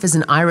life as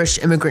an Irish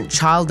immigrant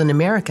child in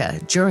America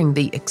during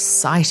the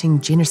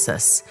exciting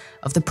genesis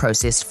of the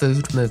processed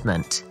food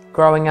movement.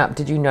 Growing up,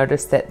 did you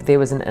notice that there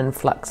was an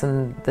influx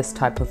in this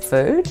type of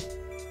food?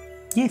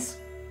 Yes.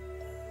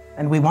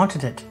 And we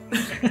wanted it.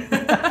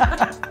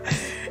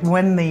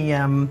 When the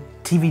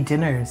TV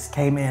dinners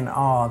came in,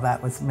 oh,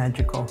 that was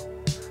magical.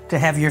 To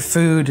have your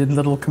food in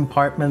little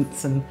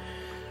compartments and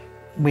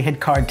We had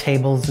card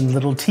tables and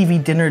little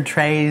TV dinner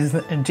trays,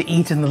 and to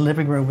eat in the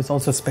living room was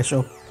also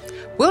special.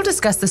 We'll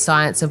discuss the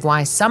science of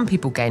why some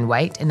people gain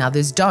weight and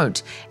others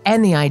don't,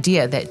 and the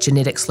idea that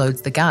genetics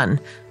loads the gun.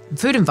 The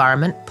food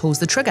environment pulls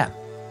the trigger.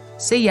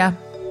 See ya.